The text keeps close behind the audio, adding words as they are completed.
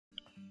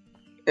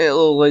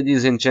Hello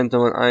ladies and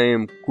gentlemen, I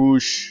am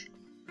Kush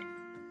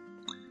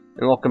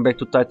and welcome back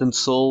to Titan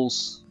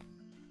Souls.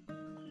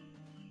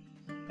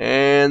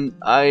 And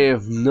I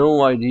have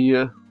no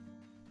idea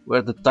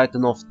where the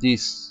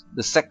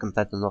second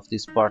Titan of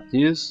this part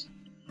is.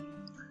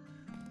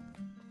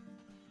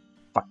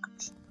 Fuck.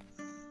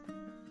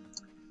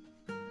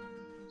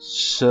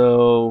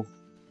 So,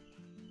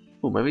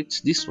 maybe it's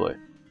this way.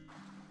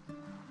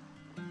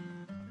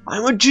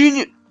 I'm a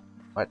genius!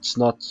 It's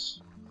not.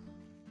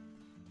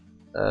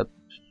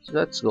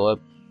 Let's go up.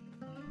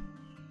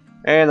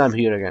 And I'm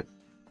here again.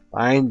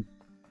 Fine.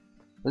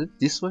 Was it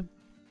this way?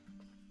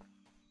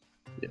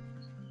 Yeah.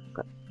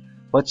 Okay.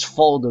 Let's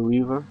follow the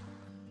river.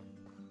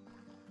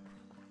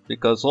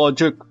 Because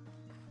logic.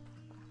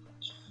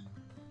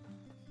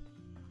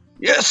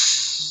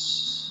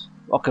 Yes!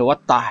 Okay,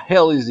 what the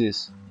hell is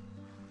this?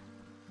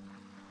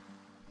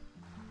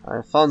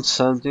 I found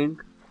something.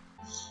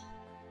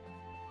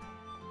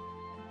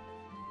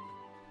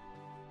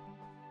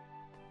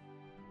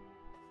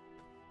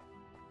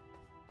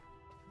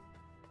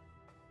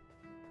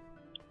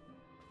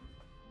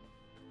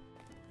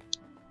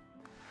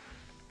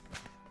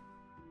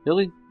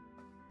 Really?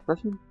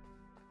 Nothing?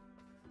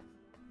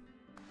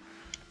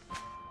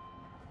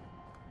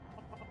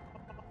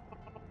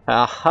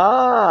 Aha!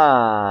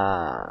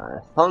 I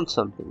found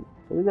something.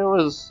 Maybe there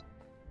was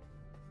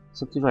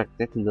something like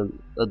that in the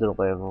other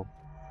level.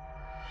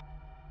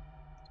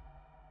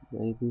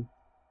 Maybe.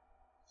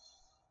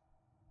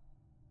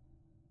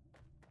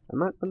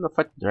 Am I gonna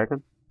fight the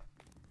dragon?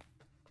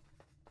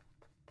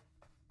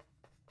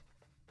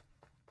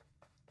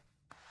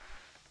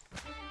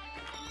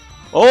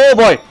 Oh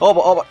boy! Oh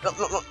boy! Oh boy! No,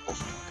 no, no.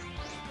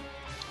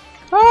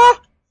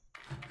 Ah!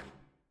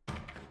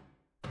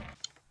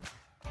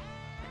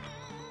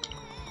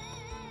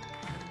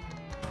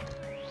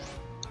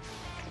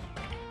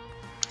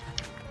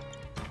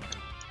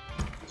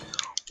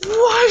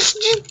 Why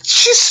did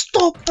she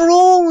stop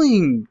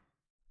rolling?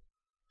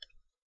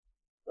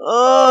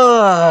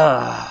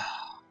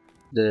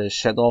 The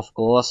Shadow of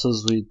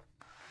Colossus with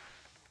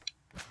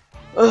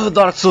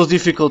Dark Souls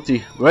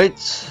difficulty, right?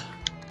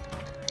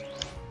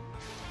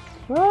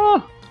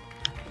 Ah!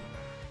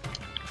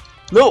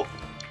 No!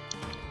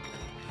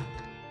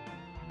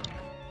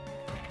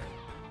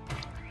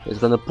 It's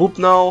gonna poop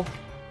now.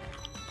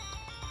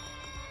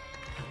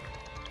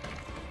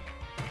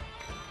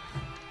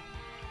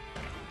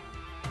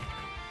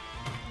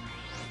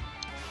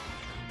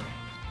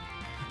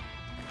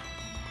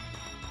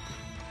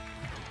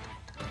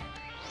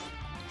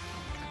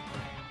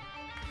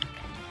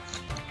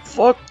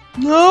 Fuck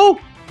no!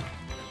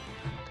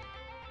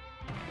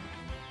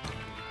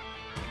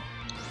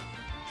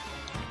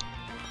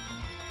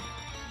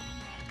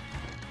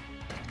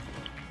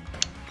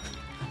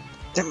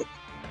 Damn it!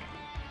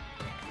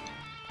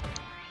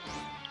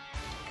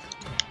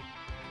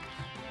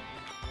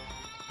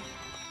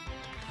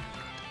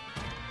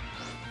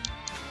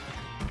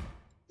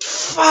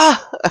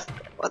 Fuck!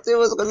 What I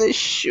was gonna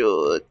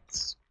shoot?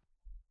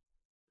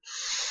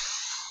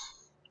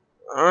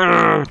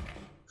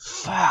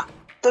 Fuck!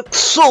 Took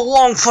so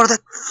long for that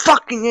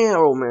fucking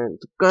arrow, man,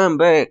 to come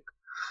back.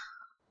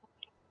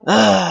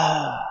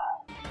 Run,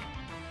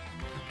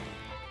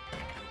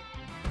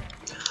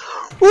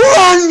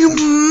 you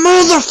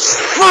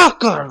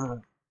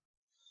motherfucker!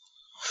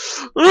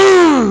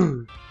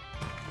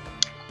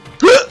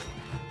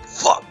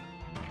 Fuck!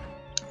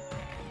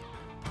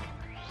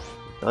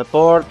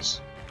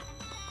 Teleports.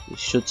 He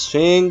shoots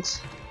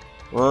things.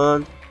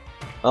 One.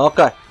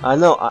 Okay, I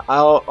know. I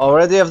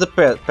already have the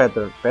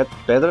pattern.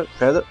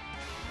 Pattern.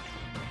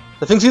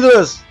 The things he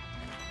does.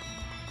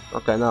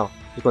 Okay, now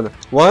you're gonna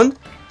one.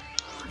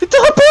 It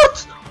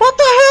teleports. What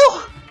the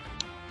hell?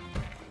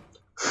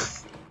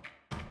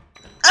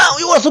 Oh,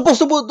 you were supposed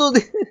to do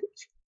this.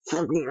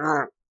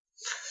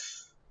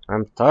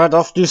 I'm tired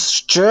of this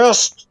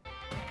chest.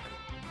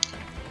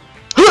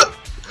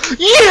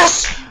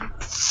 Yes!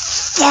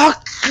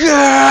 Fuck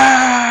yeah!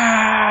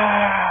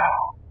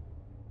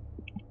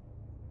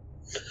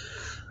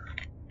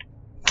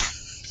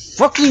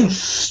 Fucking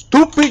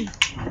stupid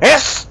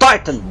ass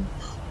Titan!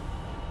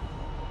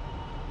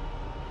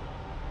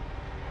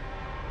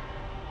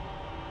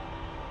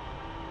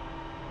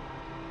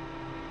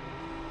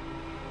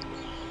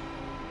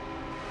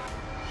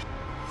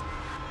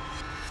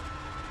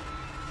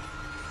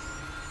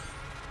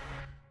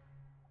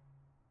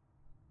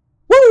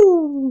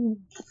 Woo!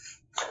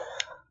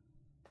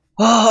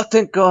 Oh,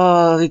 thank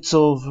God it's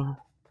over.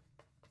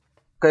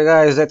 Okay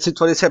guys, that's it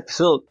for this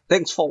episode.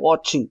 Thanks for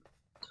watching.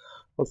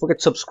 Don't forget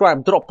to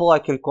subscribe, drop a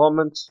like and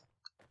comment.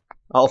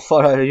 How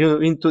far are you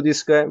into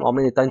this game? How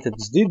many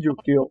Titans did you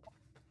kill?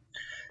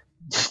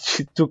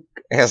 It took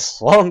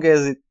as long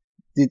as it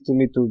did to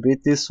me to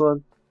beat this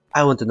one.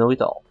 I want to know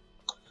it all.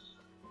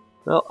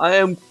 Well, I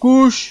am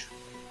Kush.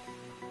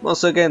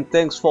 Once again,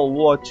 thanks for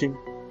watching.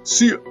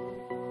 See ya!